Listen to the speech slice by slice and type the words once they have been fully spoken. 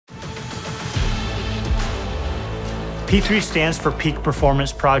P3 stands for Peak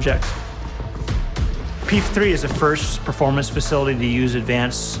Performance Project. P3 is the first performance facility to use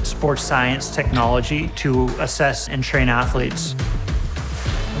advanced sports science technology to assess and train athletes.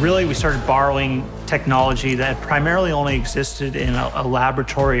 Really, we started borrowing technology that primarily only existed in a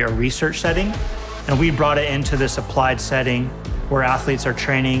laboratory or research setting, and we brought it into this applied setting where athletes are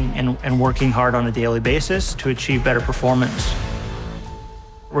training and working hard on a daily basis to achieve better performance.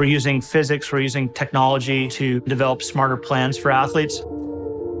 We're using physics, we're using technology to develop smarter plans for athletes.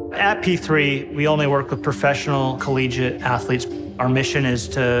 At P3, we only work with professional collegiate athletes. Our mission is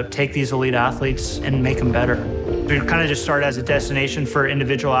to take these elite athletes and make them better. We kind of just started as a destination for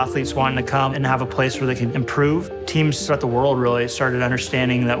individual athletes wanting to come and have a place where they can improve. Teams throughout the world really started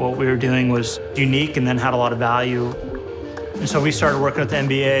understanding that what we were doing was unique and then had a lot of value. And so we started working with the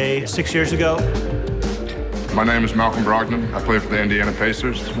NBA 6 years ago. My name is Malcolm Brogdon. I play for the Indiana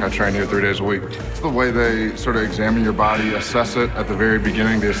Pacers. I train here 3 days a week. It's the way they sort of examine your body, assess it at the very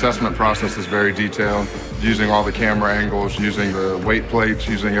beginning. The assessment process is very detailed, using all the camera angles, using the weight plates,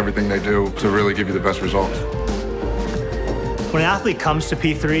 using everything they do to really give you the best results. When an athlete comes to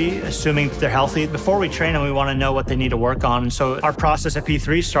P3, assuming they're healthy, before we train them, we want to know what they need to work on. And so our process at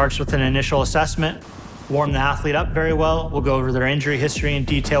P3 starts with an initial assessment. Warm the athlete up very well. We'll go over their injury history in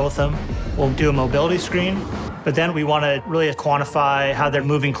detail with them. We'll do a mobility screen, but then we want to really quantify how they're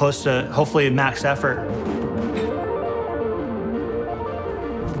moving close to hopefully max effort.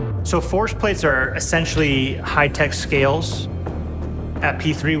 So force plates are essentially high-tech scales. At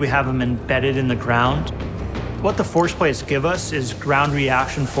P3, we have them embedded in the ground. What the force plates give us is ground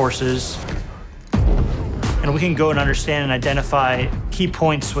reaction forces, and we can go and understand and identify key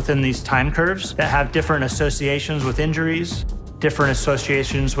points within these time curves that have different associations with injuries, different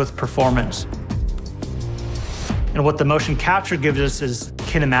associations with performance. And what the motion capture gives us is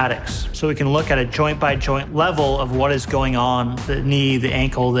kinematics. So we can look at a joint-by-joint level of what is going on, the knee, the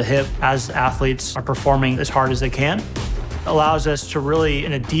ankle, the hip, as athletes are performing as hard as they can. It allows us to really,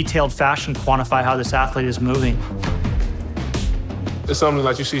 in a detailed fashion, quantify how this athlete is moving. It's something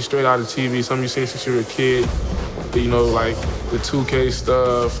like you see straight out of TV, something you see since you were a kid. You know, like the 2K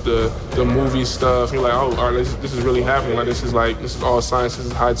stuff, the movie stuff. You're like, oh, all right, this is really happening. Like, this is all science, this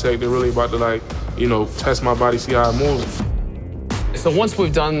is high tech. They're really about to, like, you know, test my body, see how it moves. So once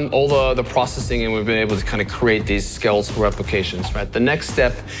we've done all the processing and we've been able to kind of create these skeletal replications, right? The next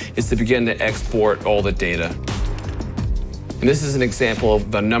step is to begin to export all the data. And this is an example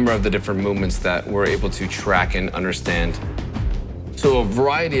of the number of the different movements that we're able to track and understand. So a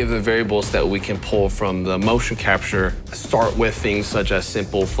variety of the variables that we can pull from the motion capture start with things such as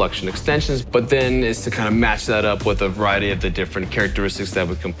simple flexion extensions, but then is to kind of match that up with a variety of the different characteristics that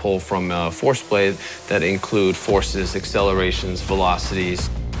we can pull from a force plate that include forces, accelerations,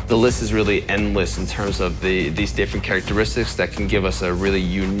 velocities. The list is really endless in terms of these different characteristics that can give us a really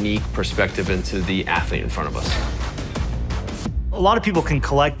unique perspective into the athlete in front of us. A lot of people can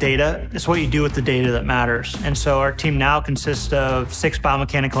collect data. It's what you do with the data that matters. And so our team now consists of 6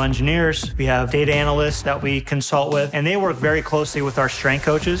 biomechanical engineers. We have data analysts that we consult with, and they work very closely with our strength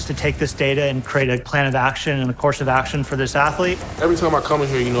coaches to take this data and create a plan of action and a course of action for this athlete. Every time I come in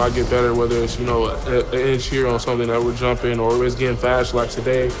here, you know, I get better, whether it's, you know, an inch here on something that we're jumping or it's getting fast like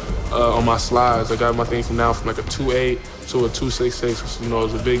today on my slides. I got my thing from like a 2.8 to a 2.66, which, you know,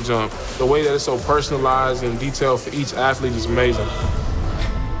 is a big jump. The way that it's so personalized and detailed for each athlete is amazing.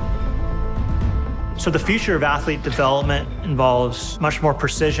 So the future of athlete development involves much more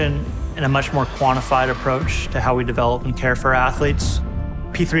precision and a much more quantified approach to how we develop and care for athletes.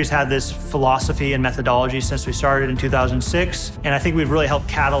 P3's had this philosophy and methodology since we started in 2006, and I think we've really helped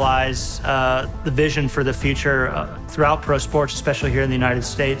catalyze the vision for the future throughout pro sports, especially here in the United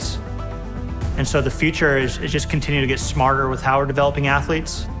States. And so the future is just continuing to get smarter with how we're developing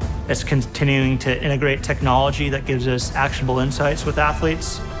athletes. It's continuing to integrate technology that gives us actionable insights with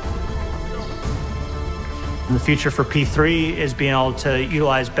athletes. And the future for P3 is being able to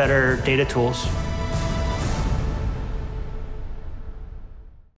utilize better data tools.